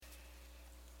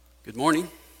Good morning.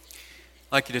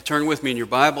 I'd like you to turn with me in your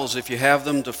Bibles, if you have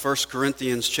them, to 1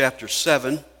 Corinthians chapter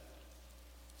 7.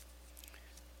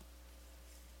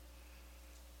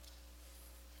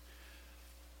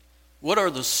 What are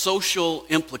the social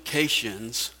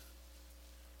implications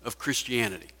of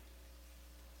Christianity?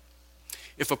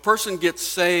 If a person gets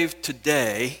saved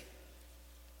today,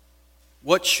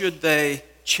 what should they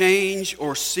change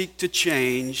or seek to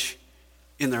change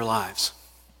in their lives?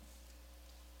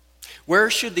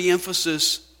 Where should the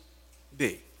emphasis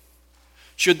be?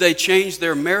 Should they change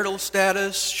their marital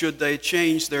status? Should they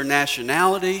change their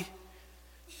nationality?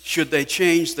 Should they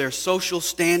change their social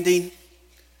standing?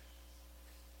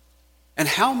 And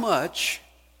how much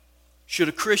should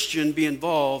a Christian be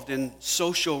involved in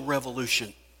social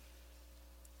revolution?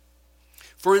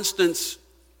 For instance,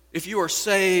 if you are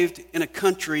saved in a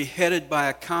country headed by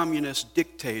a communist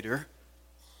dictator,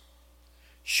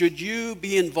 should you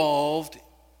be involved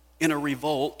in a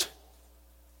revolt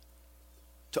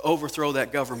to overthrow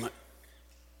that government?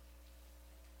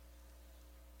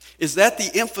 Is that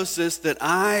the emphasis that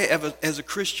I, as a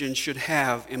Christian, should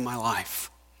have in my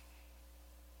life?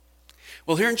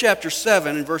 Well, here in chapter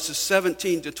 7, in verses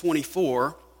 17 to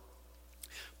 24,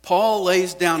 Paul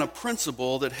lays down a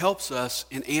principle that helps us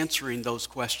in answering those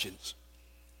questions.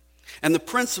 And the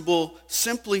principle,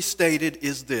 simply stated,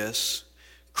 is this: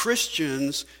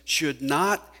 Christians should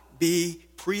not be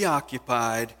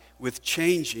preoccupied with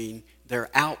changing their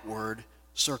outward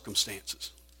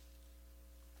circumstances.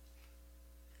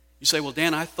 You say, well,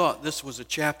 Dan, I thought this was a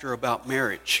chapter about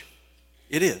marriage.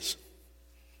 It is.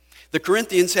 The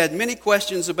Corinthians had many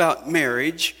questions about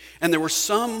marriage, and there were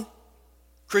some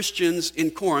Christians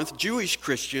in Corinth, Jewish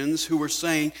Christians, who were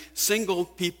saying single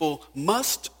people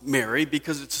must marry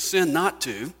because it's a sin not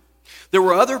to. There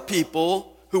were other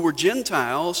people who were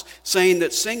Gentiles saying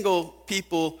that single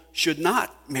people should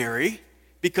not marry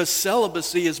because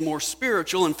celibacy is more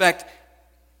spiritual. In fact,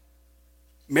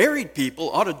 married people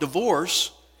ought to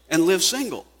divorce and live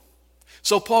single.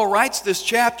 So Paul writes this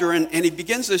chapter, and he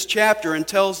begins this chapter and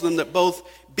tells them that both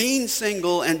being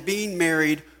single and being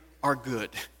married are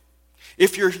good.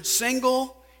 If you're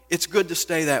single, it's good to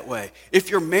stay that way. If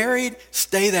you're married,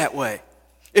 stay that way.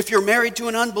 If you're married to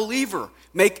an unbeliever,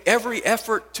 make every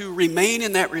effort to remain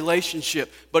in that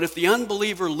relationship. But if the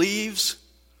unbeliever leaves,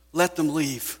 let them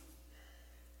leave.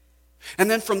 And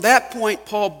then from that point,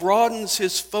 Paul broadens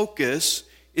his focus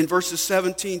in verses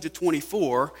 17 to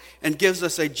 24 and gives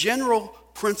us a general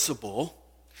principle,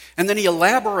 and then he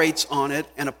elaborates on it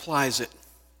and applies it.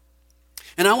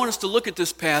 And I want us to look at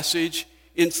this passage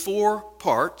in four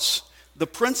parts: the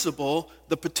principle,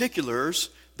 the particulars,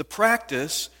 the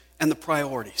practice, and the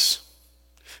priorities.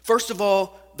 First of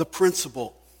all, the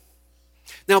principle.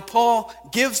 Now, Paul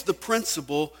gives the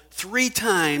principle 3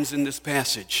 times in this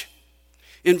passage.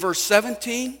 In verse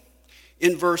 17,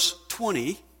 in verse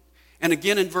 20, and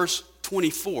again in verse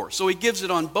 24. So he gives it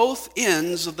on both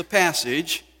ends of the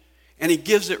passage, and he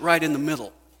gives it right in the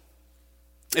middle.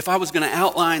 If I was going to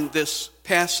outline this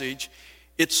passage,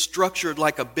 it's structured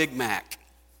like a Big Mac.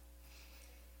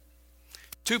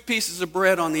 2 pieces of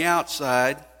bread on the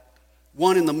outside,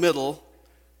 1 in the middle,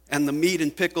 and the meat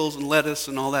and pickles and lettuce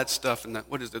and all that stuff, and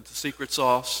the secret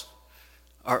sauce,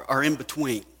 are in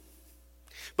between.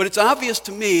 But it's obvious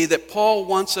to me that Paul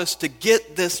wants us to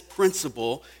get this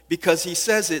principle because he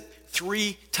says it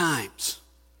 3 times.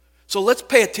 So let's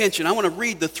pay attention. I want to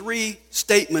read the 3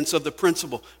 statements of the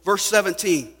principle. Verse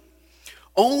 17,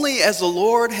 only as the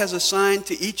Lord has assigned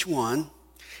to each one,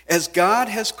 as God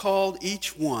has called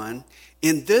each one,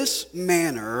 in this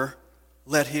manner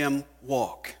let him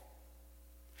walk.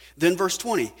 Then verse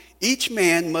 20, each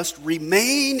man must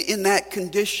remain in that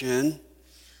condition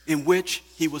in which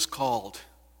he was called.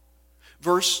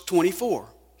 Verse 24,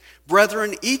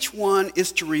 brethren, each one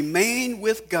is to remain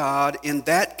with God in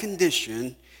that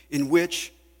condition in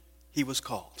which he was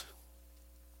called.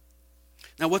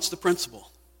 Now, what's the principle?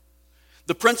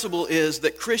 The principle is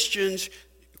that Christians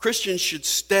should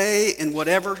stay in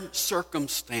whatever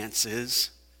circumstances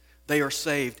they are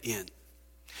saved in.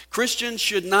 Christians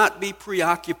should not be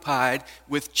preoccupied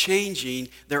with changing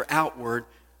their outward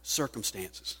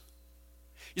circumstances.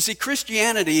 You see,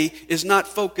 Christianity is not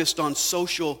focused on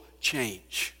social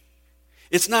change.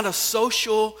 It's not a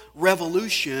social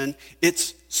revolution,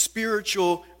 it's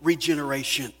spiritual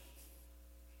regeneration.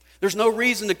 There's no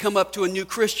reason to come up to a new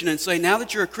Christian and say, now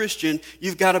that you're a Christian,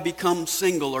 you've got to become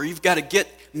single, or you've got to get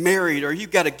married, or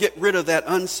you've got to get rid of that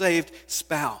unsaved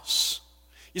spouse.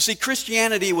 You see,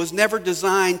 Christianity was never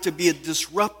designed to be a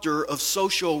disruptor of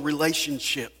social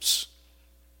relationships.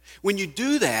 When you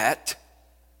do that,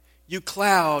 you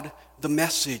cloud the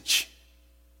message.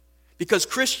 Because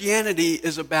Christianity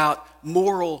is about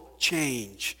moral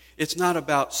change. It's not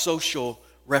about social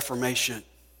reformation.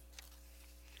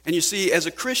 And you see, as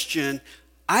a Christian,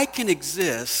 I can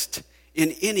exist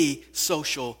in any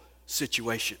social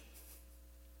situation.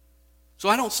 So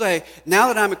I don't say, now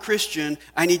that I'm a Christian,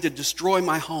 I need to destroy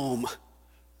my home.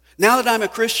 Now that I'm a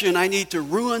Christian, I need to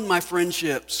ruin my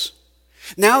friendships.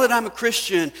 Now that I'm a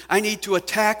Christian, I need to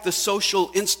attack the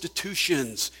social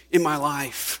institutions in my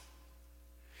life.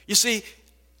 You see,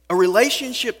 a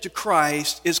relationship to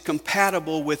Christ is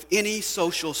compatible with any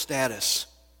social status.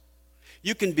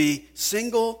 You can be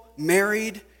single,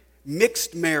 married,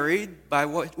 mixed married, by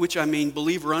which I mean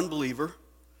believer, unbeliever,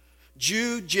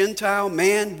 Jew, Gentile,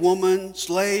 man, woman,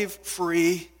 slave,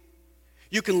 free.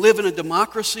 You can live in a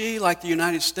democracy like the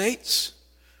United States,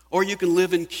 or you can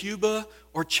live in Cuba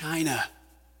or China.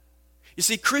 You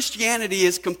see, Christianity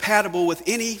is compatible with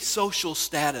any social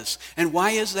status. And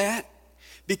why is that?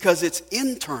 Because it's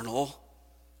internal,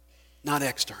 not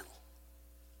external.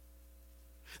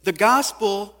 The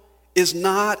gospel is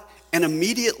not an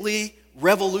immediately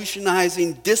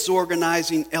revolutionizing,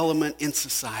 disorganizing element in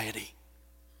society.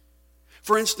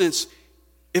 For instance,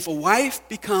 if a wife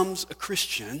becomes a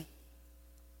Christian,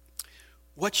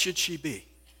 what should she be?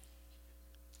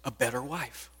 A better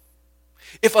wife.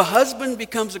 If a husband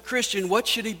becomes a Christian, what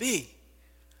should he be?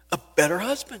 A better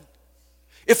husband.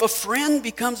 If a friend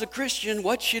becomes a Christian,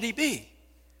 what should he be?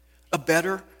 A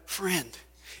better friend.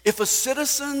 If a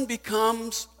citizen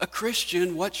becomes a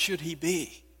Christian, what should he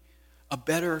be? A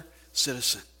better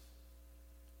citizen.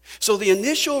 So the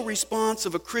initial response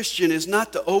of a Christian is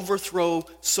not to overthrow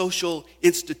social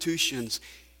institutions,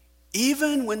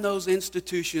 even when those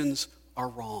institutions are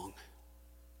wrong.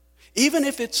 Even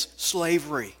if it's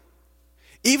slavery.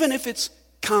 Even if it's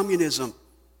communism.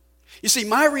 You see,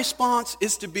 my response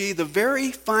is to be the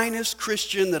very finest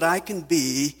Christian that I can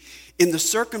be in the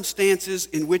circumstances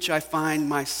in which I find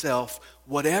myself,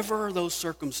 whatever those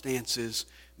circumstances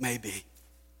may be.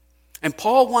 And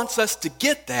Paul wants us to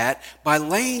get that by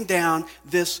laying down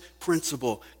this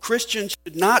principle. Christians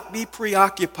should not be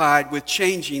preoccupied with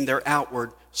changing their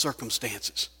outward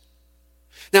circumstances.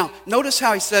 Now, notice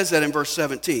how he says that in verse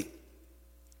 17.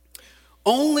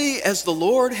 Only as the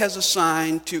Lord has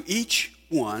assigned to each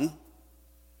one,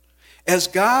 as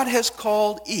God has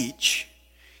called each,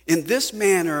 in this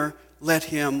manner let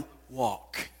him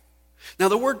walk. Now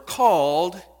the word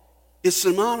called is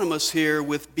synonymous here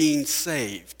with being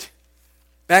saved.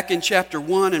 Back in chapter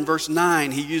 1 and verse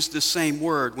 9, he used this same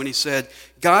word when he said,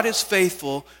 God is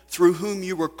faithful, through whom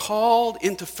you were called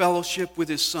into fellowship with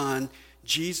his Son,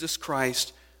 Jesus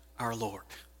Christ our Lord.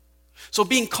 So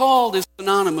being called is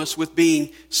synonymous with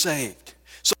being saved.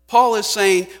 So Paul is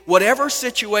saying, whatever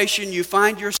situation you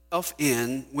find yourself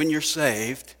in when you're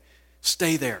saved,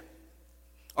 stay there.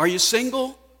 Are you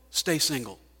single? Stay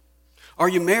single. Are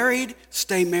you married?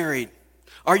 Stay married.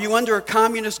 Are you under a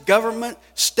communist government?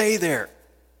 Stay there.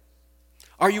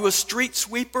 Are you a street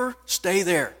sweeper? Stay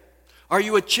there. Are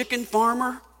you a chicken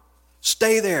farmer?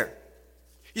 Stay there.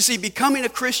 You see, becoming a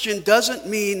Christian doesn't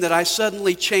mean that I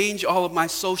suddenly change all of my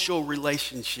social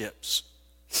relationships.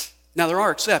 Now, there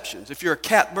are exceptions. If you're a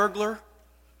cat burglar,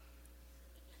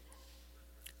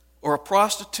 or a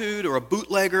prostitute, or a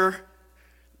bootlegger,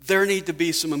 there need to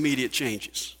be some immediate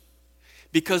changes.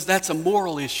 Because that's a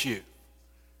moral issue,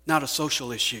 not a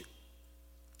social issue.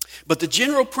 But the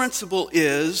general principle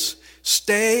is,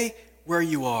 stay where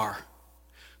you are.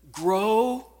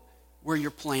 Grow where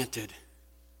you're planted.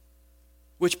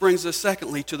 Which brings us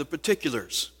secondly to the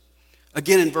particulars.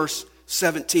 Again in verse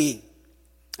 17.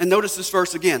 And notice this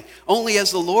verse again. Only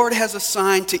as the Lord has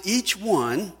assigned to each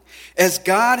one, as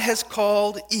God has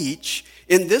called each,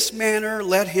 in this manner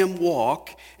let him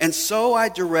walk, and so I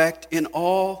direct in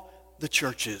all the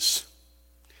churches.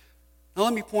 Now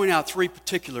let me point out three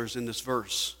particulars in this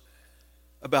verse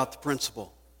about the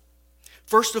principle.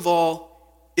 First of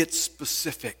all, it's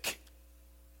specific.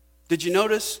 Did you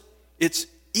notice? It's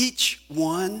each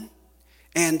one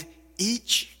and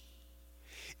each.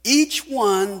 Each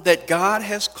one that God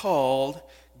has called,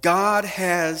 God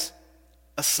has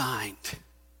assigned.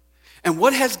 And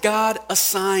what has God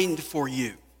assigned for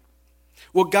you?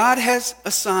 Well, God has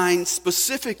assigned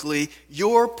specifically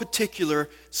your particular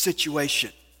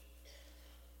situation.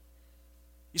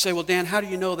 You say, well, Dan, how do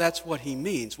you know that's what he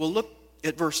means? Well, look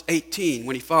at verse 18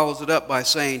 when he follows it up by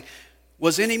saying,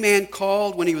 was any man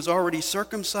called when he was already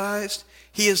circumcised?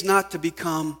 He is not to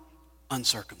become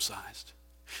uncircumcised.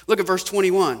 Look at verse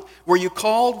 21. Were you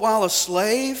called while a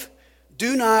slave?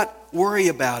 Do not worry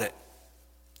about it.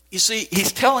 You see,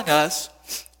 he's telling us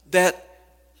that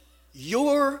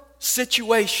your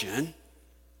situation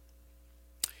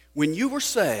when you were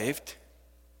saved,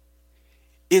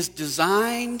 is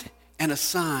designed and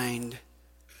assigned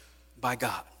by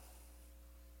God.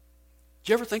 Did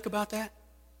you ever think about that?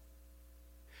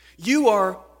 You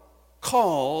are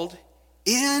called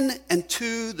in and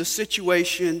to the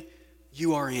situation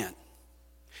you are in.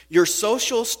 Your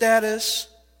social status,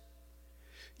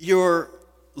 your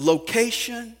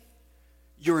location,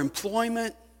 your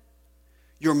employment,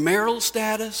 your marital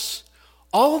status,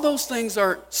 all of those things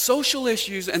are social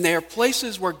issues, and they are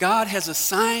places where God has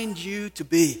assigned you to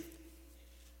be.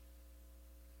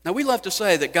 Now, we love to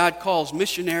say that God calls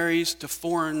missionaries to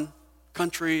foreign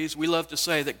countries. We love to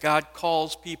say that God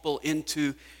calls people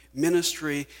into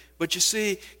ministry. But you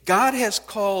see, God has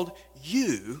called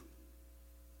you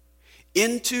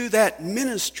into that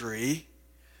ministry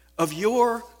of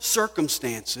your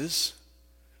circumstances,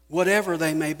 whatever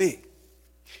they may be.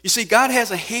 You see, God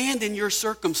has a hand in your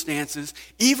circumstances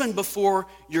even before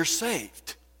you're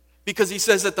saved. Because he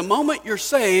says at the moment you're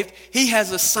saved, he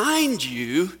has assigned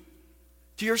you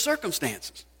to your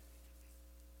circumstances.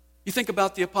 You think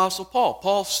about the Apostle Paul.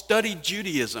 Paul studied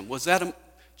Judaism. Was that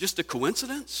just a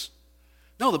coincidence?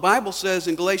 No, the Bible says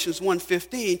in Galatians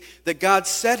 1:15 that God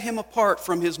set him apart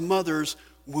from his mother's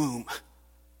womb.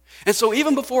 And so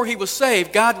even before he was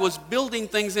saved, God was building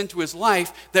things into his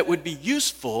life that would be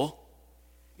useful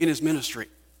in his ministry.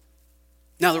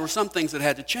 Now, there were some things that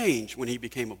had to change when he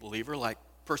became a believer, like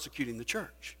persecuting the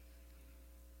church.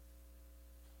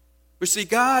 But see,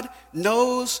 God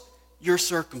knows your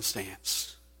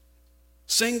circumstance.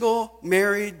 Single,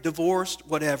 married, divorced,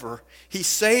 whatever. He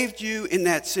saved you in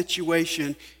that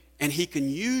situation, and he can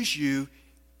use you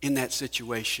in that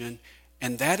situation.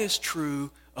 And that is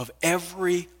true of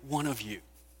every one of you.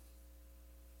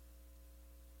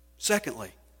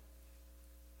 Secondly,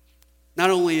 not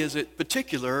only is it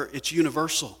particular, it's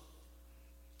universal.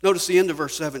 Notice the end of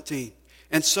verse 17.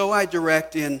 And so I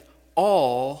direct in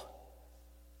all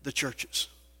the churches.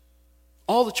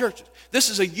 All the churches. This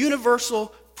is a universal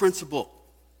principle.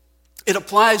 It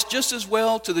applies just as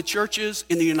well to the churches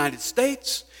in the United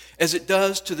States as it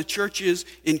does to the churches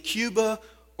in Cuba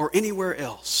or anywhere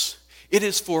else. It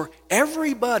is for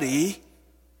everybody,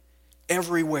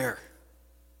 everywhere.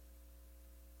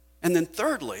 And then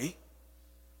thirdly,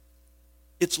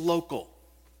 it's local.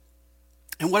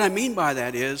 And what I mean by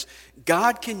that is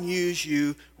God can use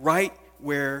you right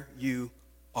where you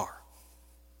are.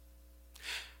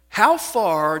 How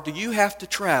far do you have to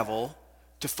travel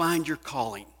to find your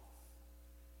calling?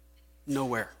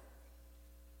 Nowhere.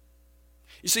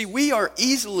 You see, we are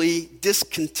easily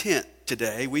discontent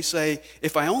today. We say,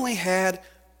 if I only had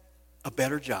a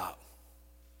better job,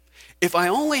 if I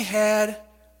only had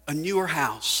a newer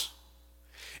house,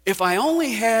 if I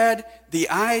only had the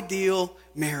ideal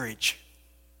marriage.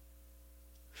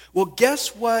 Well,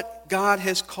 guess what God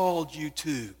has called you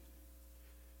to?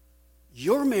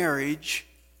 Your marriage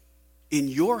in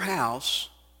your house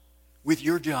with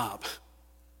your job.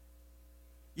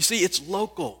 You see, it's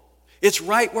local. It's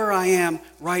right where I am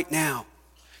right now.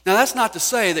 Now, that's not to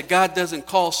say that God doesn't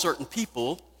call certain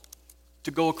people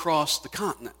to go across the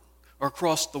continent or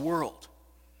across the world.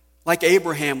 Like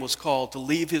Abraham was called to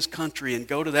leave his country and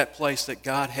go to that place that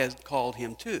God had called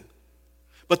him to.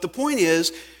 But the point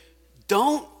is,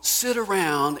 don't sit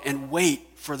around and wait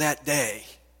for that day.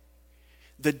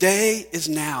 The day is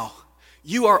now.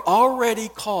 You are already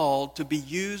called to be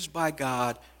used by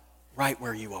God right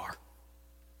where you are.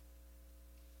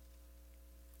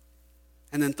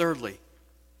 And then thirdly,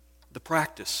 the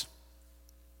practice.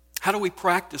 How do we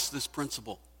practice this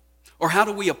principle? Or how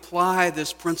do we apply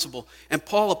this principle? And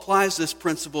Paul applies this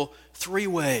principle three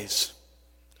ways.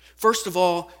 First of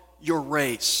all, your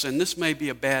race. And this may be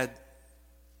a bad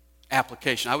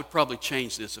application. I would probably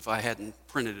change this if I hadn't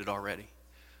printed it already.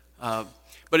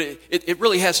 But it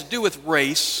really has to do with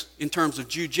race in terms of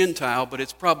Jew-Gentile, but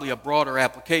it's probably a broader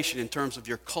application in terms of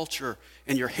your culture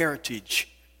and your heritage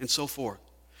and so forth.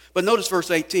 But notice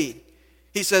verse 18.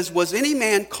 He says, was any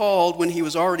man called when he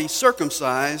was already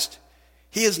circumcised?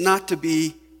 He is not to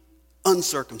be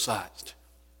uncircumcised.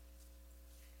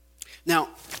 Now,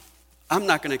 I'm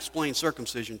not going to explain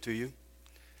circumcision to you.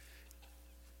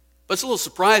 But it's a little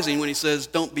surprising when he says,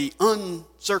 don't be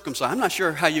uncircumcised. I'm not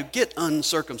sure how you get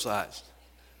uncircumcised.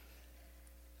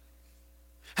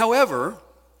 However,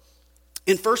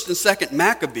 in 1st and 2nd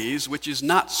Maccabees, which is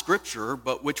not scripture,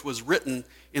 but which was written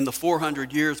in the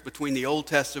 400 years between the Old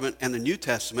Testament and the New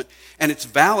Testament, and it's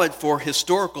valid for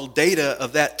historical data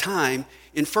of that time,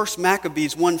 in 1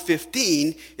 Maccabees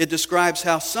 1:15, it describes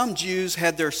how some Jews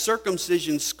had their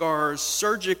circumcision scars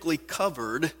surgically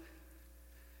covered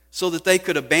so that they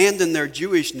could abandon their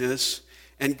Jewishness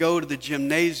and go to the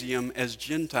gymnasium as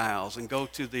Gentiles and go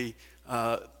to the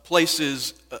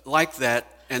places like that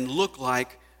and look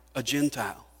like a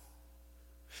Gentile.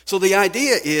 So the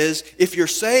idea is, if you're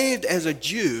saved as a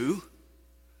Jew,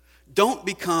 don't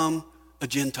become a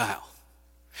Gentile.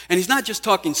 And he's not just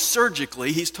talking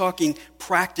surgically, he's talking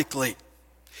practically.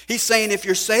 He's saying if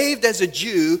you're saved as a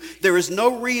Jew, there is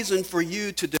no reason for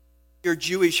you to deny your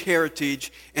Jewish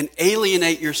heritage and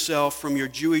alienate yourself from your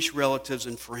Jewish relatives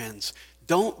and friends.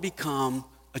 Don't become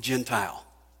a Gentile.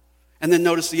 And then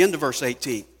notice the end of verse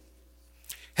 18.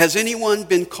 Has anyone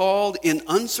been called in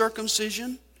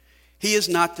uncircumcision? He is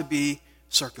not to be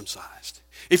circumcised.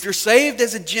 If you're saved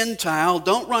as a Gentile,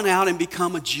 don't run out and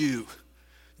become a Jew.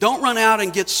 Don't run out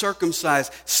and get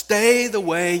circumcised. Stay the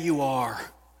way you are.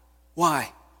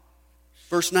 Why?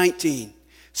 Verse 19.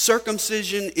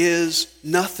 Circumcision is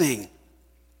nothing,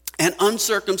 and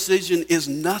uncircumcision is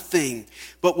nothing,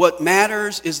 but what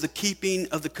matters is the keeping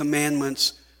of the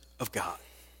commandments of God.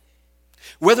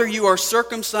 Whether you are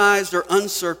circumcised or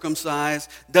uncircumcised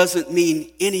doesn't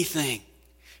mean anything.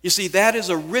 You see, that is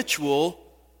a ritual,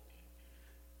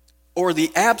 or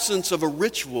the absence of a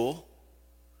ritual,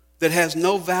 that has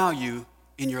no value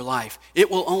in your life.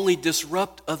 It will only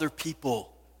disrupt other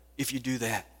people if you do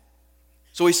that.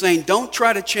 So he's saying, don't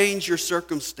try to change your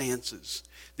circumstances.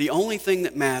 The only thing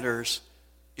that matters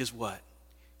is what?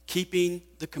 Keeping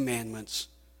the commandments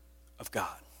of God.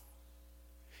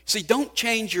 See, don't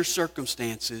change your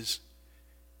circumstances,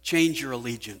 change your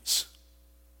allegiance.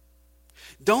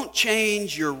 Don't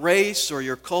change your race or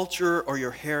your culture or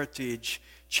your heritage.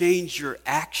 Change your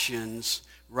actions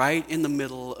right in the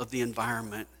middle of the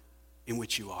environment in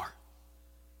which you are.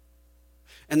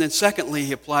 And then secondly,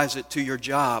 he applies it to your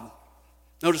job.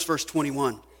 Notice verse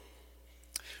 21.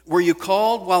 Were you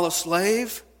called while a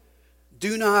slave?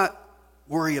 Do not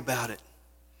worry about it.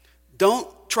 Don't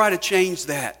try to change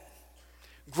that.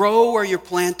 Grow where you're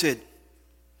planted.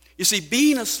 You see,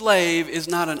 being a slave is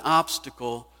not an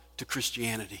obstacle to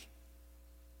Christianity.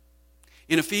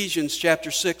 In Ephesians chapter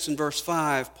 6 and verse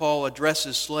 5, Paul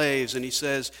addresses slaves and he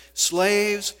says,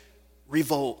 slaves,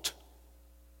 revolt,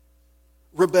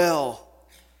 rebel,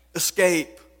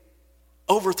 escape,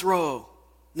 overthrow.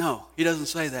 No, he doesn't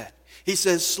say that. He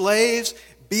says, slaves,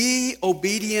 be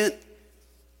obedient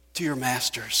to your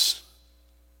masters.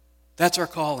 That's our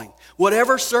calling.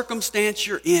 Whatever circumstance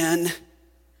you're in,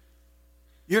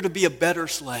 you're to be a better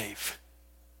slave.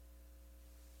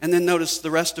 And then notice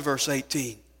the rest of verse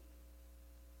 18.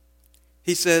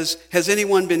 He says, has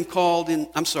anyone been called in,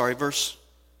 verse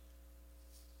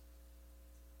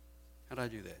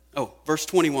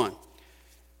 21.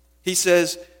 He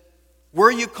says, were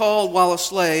you called while a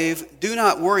slave? Do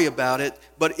not worry about it.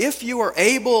 But if you are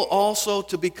able also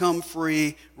to become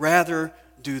free, rather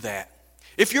do that.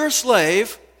 If you're a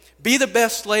slave, be the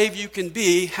best slave you can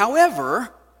be. However,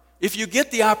 if you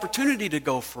get the opportunity to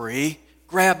go free,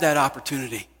 grab that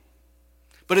opportunity.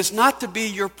 But it's not to be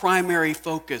your primary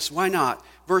focus. Why not?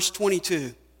 Verse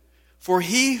 22. For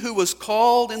he who was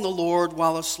called in the Lord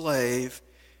while a slave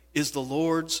is the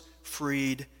Lord's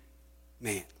freed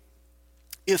man.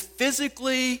 If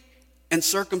physically and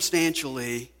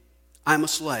circumstantially I'm a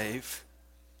slave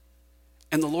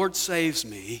and the Lord saves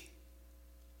me,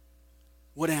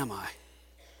 what am I?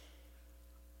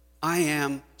 I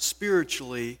am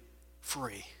spiritually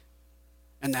free,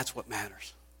 and that's what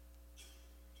matters.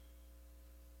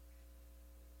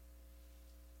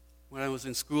 When I was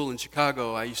in school in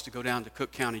Chicago, I used to go down to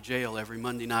Cook County Jail every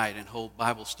Monday night and hold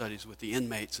Bible studies with the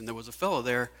inmates, and there was a fellow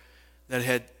there that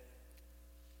had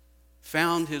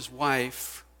found his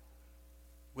wife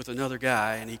with another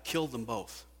guy, and he killed them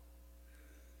both.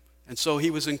 And so he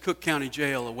was in Cook County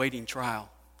Jail awaiting trial.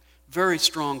 Very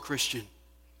strong Christian.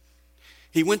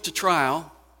 He went to trial,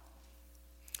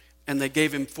 and they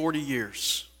gave him 40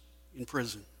 years in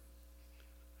prison.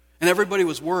 And everybody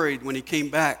was worried when he came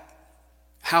back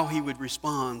how he would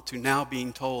respond to now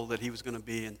being told that he was going to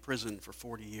be in prison for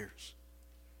 40 years.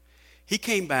 He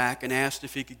came back and asked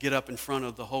if he could get up in front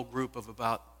of the whole group of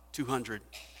about 200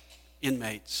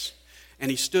 inmates. And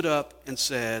he stood up and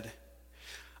said,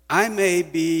 I may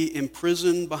be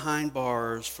imprisoned behind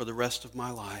bars for the rest of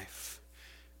my life,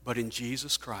 but in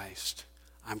Jesus Christ,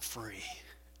 I'm free.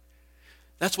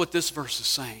 That's what this verse is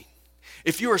saying.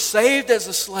 If you are saved as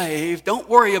a slave, don't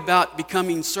worry about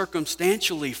becoming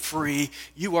circumstantially free.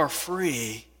 You are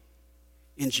free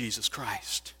in Jesus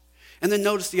Christ. And then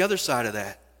notice the other side of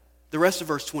that, the rest of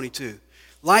verse 22.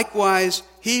 Likewise,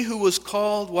 he who was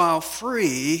called while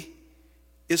free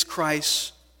is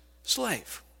Christ's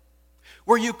slave.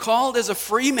 Were you called as a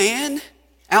free man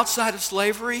outside of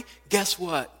slavery? Guess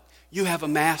what? You have a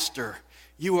master.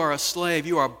 You are a slave.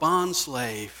 You are a bond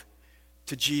slave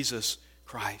to Jesus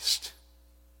Christ.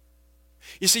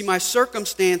 You see, my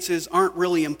circumstances aren't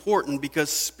really important because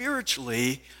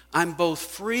spiritually, I'm both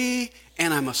free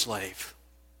and I'm a slave.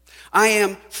 I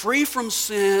am free from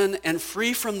sin and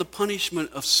free from the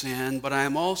punishment of sin, but I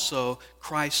am also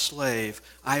Christ's slave.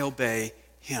 I obey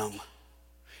him.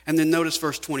 And then notice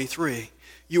verse 23.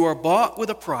 You are bought with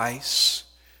a price.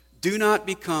 Do not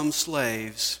become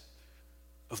slaves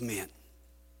of men.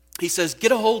 He says,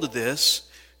 get a hold of this.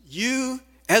 You,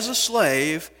 as a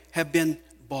slave, have been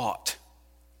bought.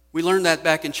 We learned that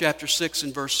back in chapter 6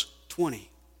 and verse 20.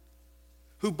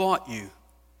 Who bought you?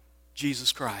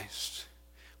 Jesus Christ.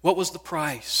 What was the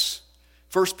price?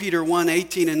 1 Peter 1,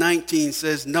 18 and 19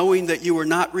 says, knowing that you were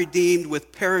not redeemed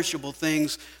with perishable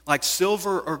things like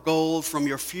silver or gold from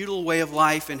your futile way of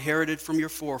life inherited from your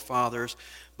forefathers,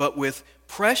 but with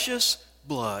precious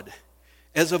blood,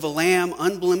 as of a lamb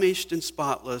unblemished and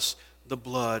spotless, the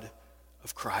blood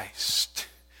of Christ.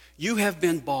 You have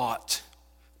been bought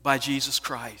by Jesus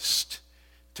Christ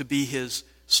to be his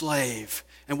slave.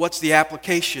 And what's the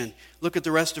application? Look at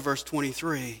the rest of verse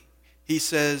 23. He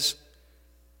says,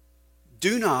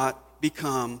 do not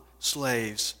become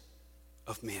slaves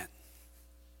of men.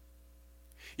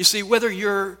 You see, whether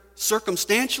you're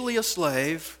circumstantially a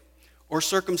slave or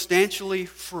circumstantially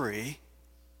free,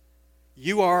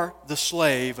 you are the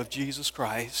slave of Jesus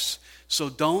Christ. So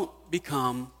don't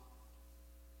become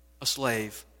a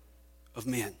slave of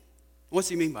men. What's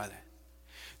he mean by that?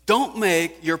 Don't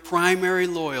make your primary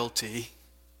loyalty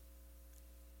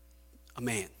a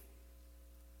man.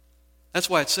 That's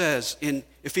why it says in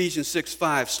Ephesians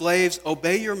 6:5, slaves,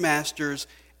 obey your masters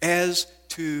as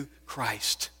to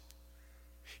Christ.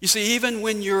 You see, even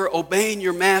when you're obeying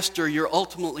your master, you're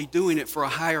ultimately doing it for a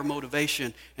higher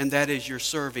motivation, and that is you're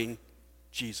serving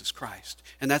Jesus Christ.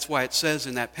 And that's why it says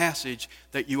in that passage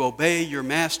that you obey your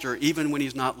master even when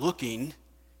he's not looking,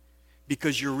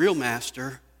 because your real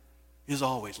master is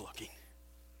always looking.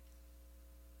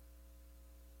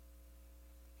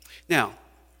 Now,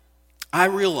 I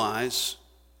realize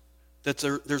that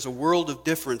there's a world of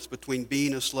difference between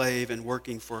being a slave and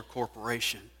working for a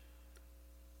corporation,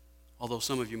 although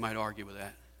some of you might argue with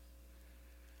that.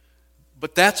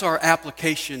 But that's our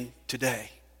application today.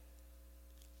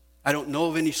 I don't know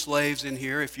of any slaves in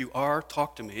here. If you are,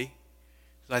 talk to me,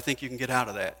 because I think you can get out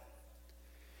of that.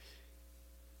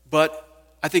 But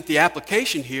I think the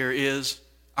application here is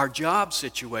our job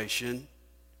situation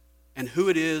and who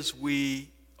it is we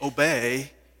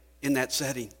obey in that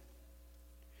setting.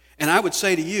 And I would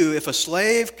say to you, if a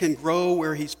slave can grow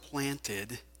where he's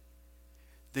planted,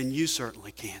 then you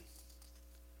certainly can.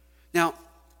 Now,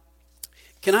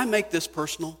 can I make this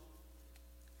personal?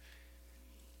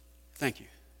 Thank you.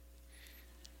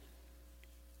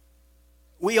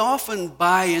 We often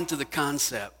buy into the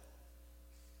concept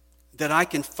that I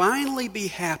can finally be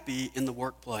happy in the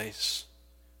workplace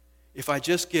if I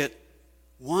just get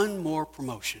one more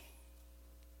promotion.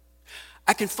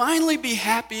 I can finally be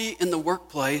happy in the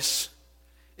workplace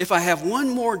if I have one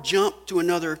more jump to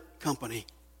another company.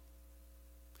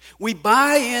 We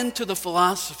buy into the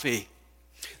philosophy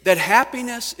that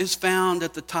happiness is found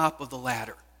at the top of the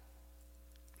ladder.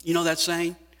 You know that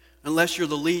saying? Unless you're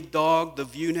the lead dog, the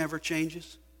view never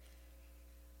changes.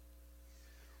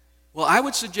 Well, I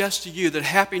would suggest to you that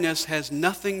happiness has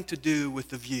nothing to do with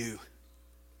the view.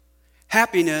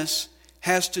 Happiness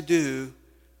has to do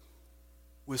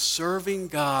with serving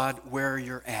God where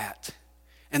you're at.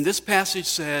 And this passage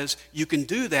says you can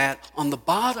do that on the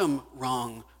bottom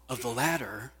rung of the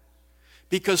ladder,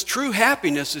 because true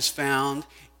happiness is found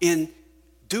in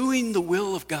doing the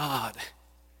will of God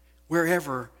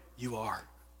wherever you are.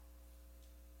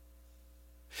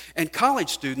 And college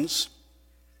students,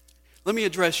 let me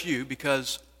address you,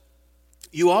 because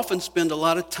you often spend a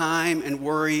lot of time and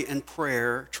worry and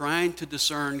prayer trying to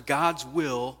discern God's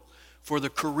will for the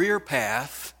career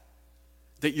path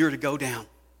that you're to go down.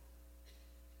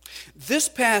 This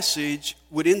passage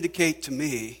would indicate to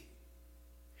me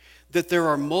that there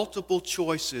are multiple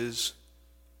choices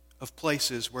of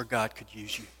places where God could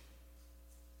use you.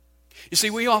 You see,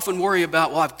 we often worry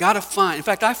about, well, I've got to find. In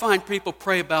fact, I find people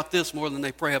pray about this more than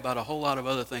they pray about a whole lot of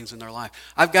other things in their life.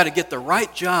 I've got to get the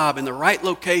right job in the right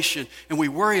location, and we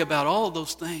worry about all of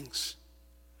those things.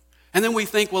 And then we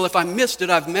think, well, if I missed it,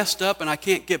 I've messed up, and I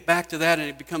can't get back to that, and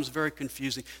it becomes very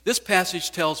confusing. This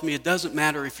passage tells me it doesn't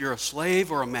matter if you're a slave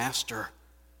or a master.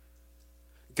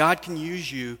 God can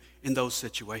use you in those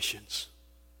situations.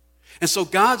 And so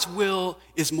God's will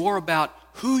is more about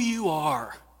who you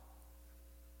are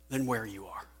than where you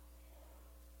are.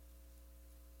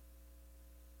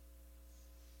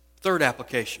 Third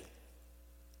application.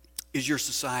 is your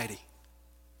society.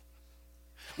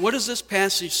 What does this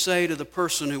passage say to the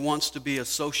person who wants to be a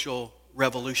social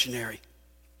revolutionary?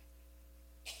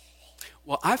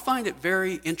 Well, I find it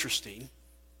very interesting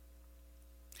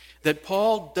that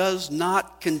Paul does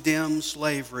not condemn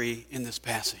slavery in this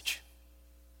passage.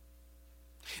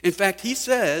 In fact, he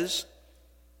says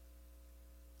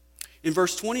in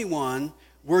verse 21,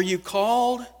 were you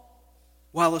called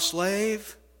while a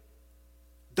slave?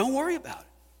 Don't worry about it.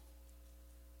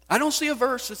 I don't see a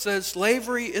verse that says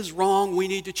slavery is wrong, we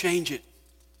need to change it.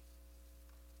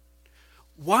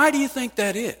 Why do you think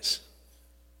that is?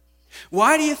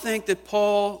 Why do you think that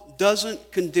Paul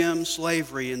doesn't condemn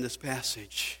slavery in this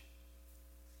passage?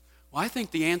 Well, I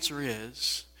think the answer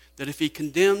is that if he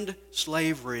condemned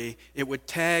slavery, it would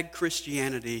tag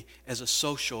Christianity as a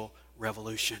social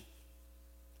revolution.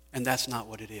 And that's not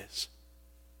what it is.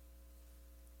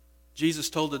 Jesus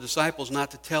told the disciples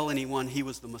not to tell anyone he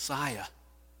was the Messiah.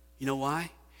 You know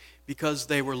why? Because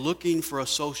they were looking for a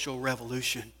social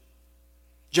revolution.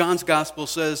 John's gospel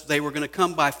says they were going to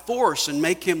come by force and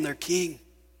make him their king.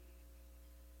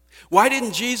 Why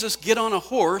didn't Jesus get on a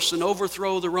horse and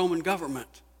overthrow the Roman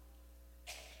government?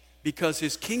 Because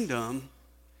his kingdom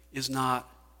is not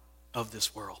of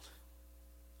this world.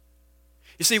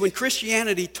 You see, when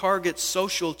Christianity targets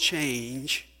social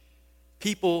change,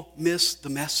 people miss the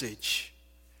message.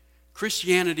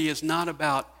 Christianity is not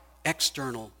about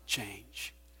external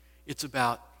change. It's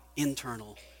about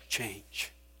internal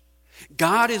change.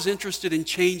 God is interested in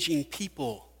changing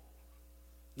people,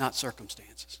 not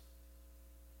circumstances.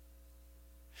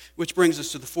 Which brings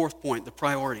us to the fourth point, the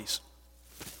priorities.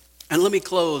 And let me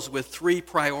close with 3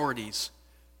 priorities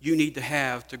you need to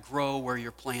have to grow where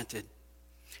you're planted.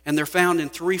 And they're found in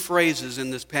 3 phrases in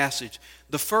this passage.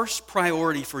 The first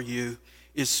priority for you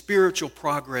is spiritual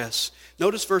progress.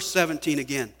 Notice verse 17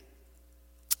 again.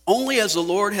 Only as the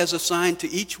Lord has assigned to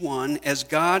each one, as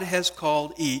God has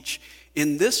called each,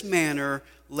 in this manner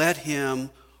let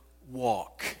him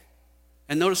walk.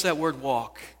 And notice that word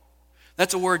walk.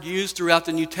 That's a word used throughout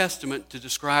the New Testament to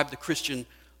describe the Christian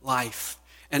life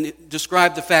and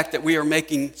describe the fact that we are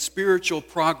making spiritual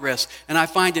progress. And I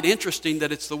find it interesting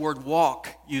that it's the word walk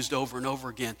used over and over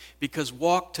again, because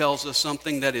walk tells us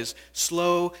something that is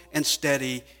slow and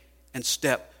steady and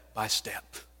step by step.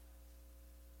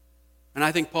 And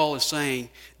I think Paul is saying,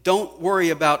 don't worry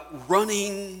about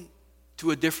running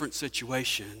to a different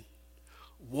situation.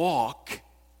 Walk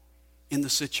in the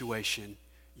situation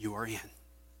you are in.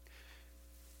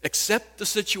 Accept the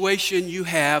situation you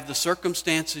have, the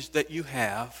circumstances that you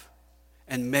have,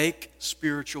 and make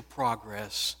spiritual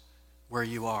progress where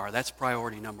you are. That's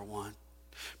priority number 1.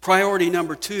 Priority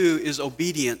number 2 is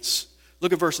obedience.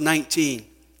 Look at verse 19.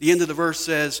 The end of the verse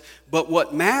says, but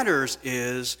what matters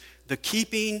is the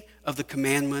keeping of the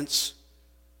commandments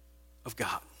of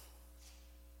God.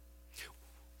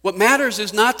 What matters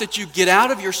is not that you get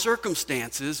out of your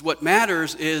circumstances. What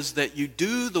matters is that you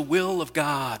do the will of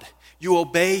God. You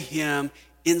obey him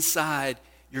inside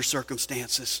your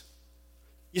circumstances.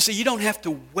 You see, you don't have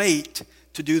to wait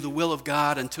to do the will of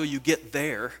God until you get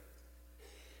there.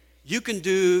 You can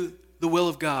do the will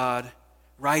of God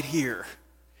right here.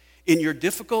 In your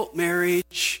difficult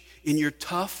marriage, in your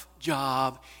tough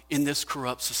job, in this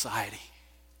corrupt society.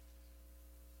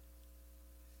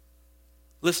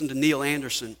 Listen to Neil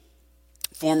Anderson,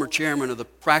 former chairman of the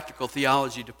Practical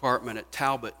Theology Department at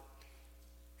Talbot.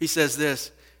 He says this,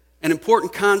 an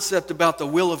important concept about the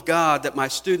will of God that my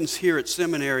students here at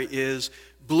seminary is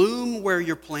bloom where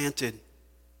you're planted.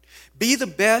 Be the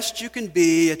best you can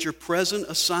be at your present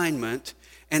assignment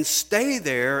and stay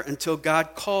there until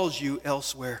God calls you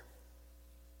elsewhere.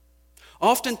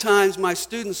 Oftentimes my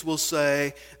students will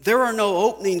say, there are no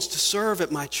openings to serve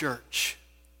at my church.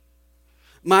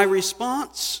 My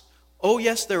response, oh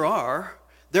yes there are.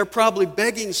 They're probably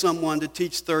begging someone to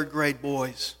teach 3rd grade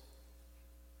boys.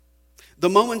 The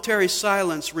momentary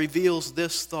silence reveals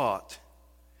this thought.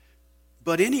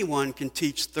 But anyone can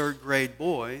teach 3rd grade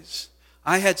boys.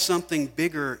 I had something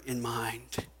bigger in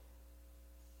mind.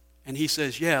 And he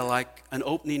says, yeah, like an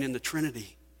opening in the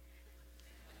Trinity.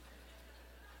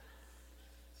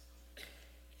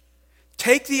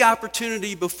 Take the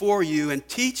opportunity before you and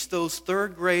teach those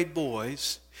 3rd grade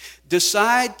boys.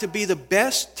 Decide to be the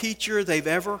best teacher they've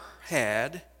ever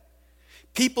had.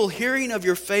 People hearing of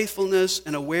your faithfulness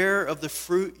and aware of the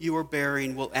fruit you are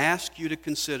bearing will ask you to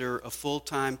consider a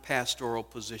full-time pastoral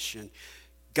position.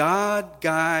 God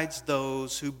guides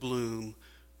those who bloom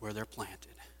where they're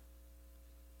planted.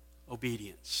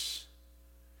 Obedience.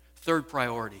 3rd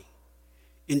priority.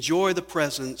 Enjoy the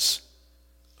presence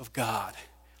of God.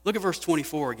 Look at verse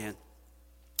 24 again.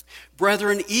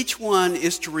 Brethren, each one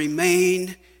is to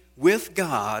remain with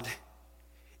God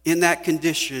in that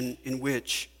condition in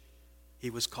which he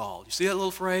was called. You see that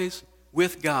little phrase?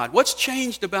 With God. What's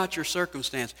changed about your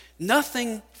circumstance?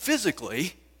 Nothing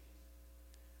physically,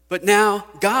 but now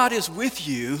God is with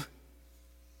you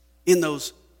in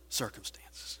those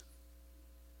circumstances.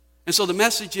 And so the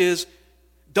message is,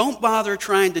 don't bother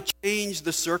trying to change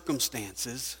the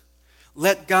circumstances.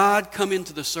 Let God come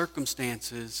into the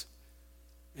circumstances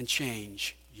and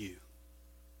change you.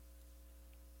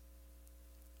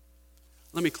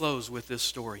 Let me close with this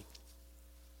story.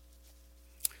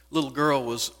 A little girl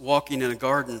was walking in a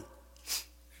garden.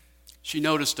 She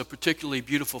noticed a particularly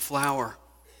beautiful flower.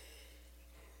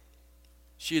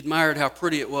 She admired how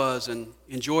pretty it was and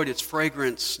enjoyed its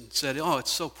fragrance and said, "Oh,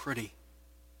 it's so pretty."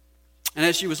 And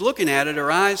as she was looking at it,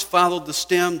 her eyes followed the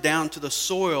stem down to the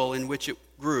soil in which it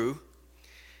grew.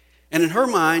 And in her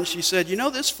mind, she said, "You know,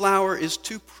 this flower is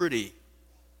too pretty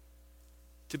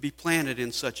to be planted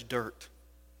in such dirt."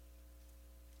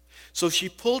 So she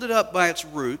pulled it up by its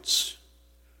roots,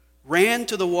 ran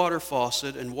to the water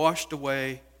faucet, and washed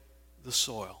away the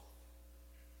soil.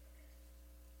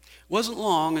 It wasn't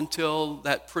long until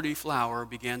that pretty flower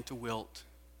began to wilt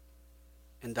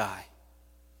and die.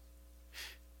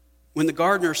 When the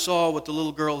gardener saw what the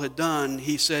little girl had done,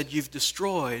 he said, "You've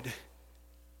destroyed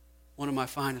one of my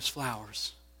finest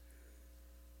flowers."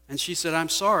 And she said, "I'm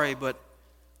sorry, but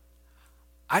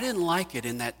I didn't like it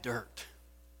in that dirt."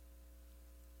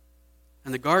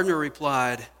 And the gardener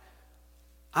replied,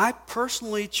 "I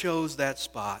personally chose that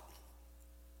spot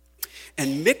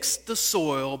and mixed the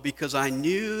soil because I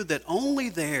knew that only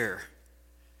there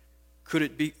could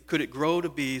it grow to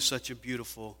be such a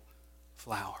beautiful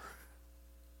flower."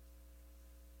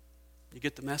 You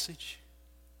get the message?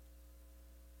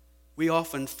 We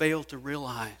often fail to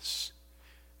realize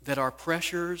that our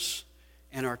pressures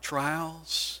and our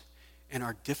trials and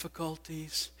our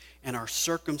difficulties and our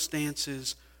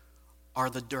circumstances are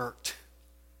the dirt.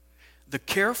 The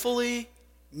carefully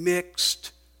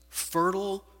mixed,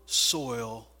 fertile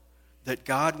soil that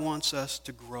God wants us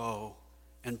to grow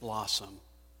and blossom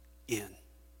in.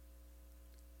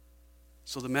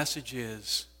 So the message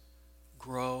is,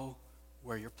 grow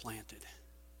where you're planted.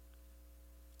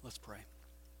 Let's pray.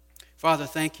 Father,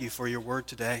 thank you for your word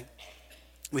today.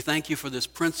 We thank you for this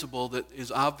principle that is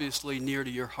obviously near to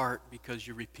your heart because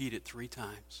you repeat it 3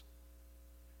 times.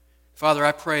 Father,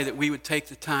 I pray that we would take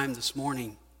the time this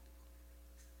morning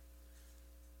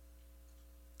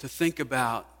to think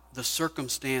about the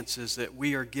circumstances that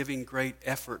we are giving great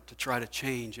effort to try to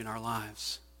change in our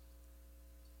lives.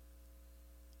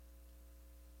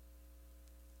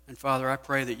 And Father, I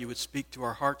pray that you would speak to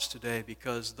our hearts today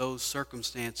because those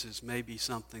circumstances may be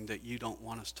something that you don't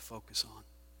want us to focus on.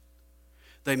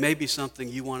 They may be something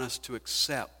you want us to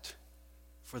accept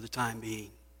for the time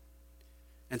being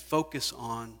and focus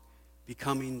on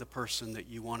becoming the person that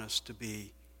you want us to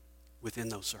be within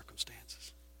those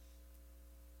circumstances.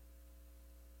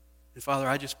 And Father,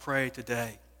 I just pray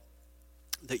today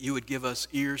that you would give us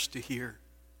ears to hear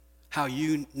how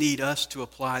you need us to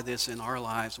apply this in our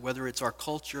lives, whether it's our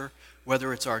culture,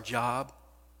 whether it's our job,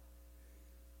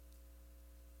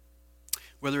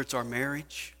 whether it's our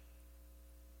marriage,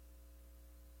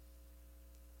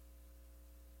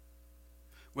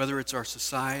 whether it's our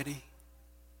society.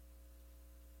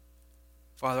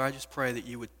 Father, I just pray that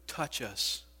you would touch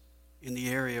us in the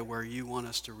area where you want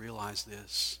us to realize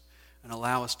this and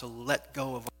allow us to let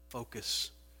go of our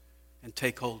focus and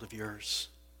take hold of yours.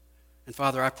 And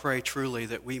Father, I pray truly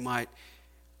that we might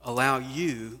allow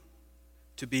you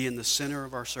to be in the center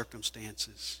of our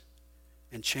circumstances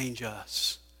and change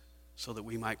us so that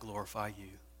we might glorify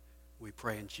you. We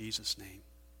pray in Jesus' name.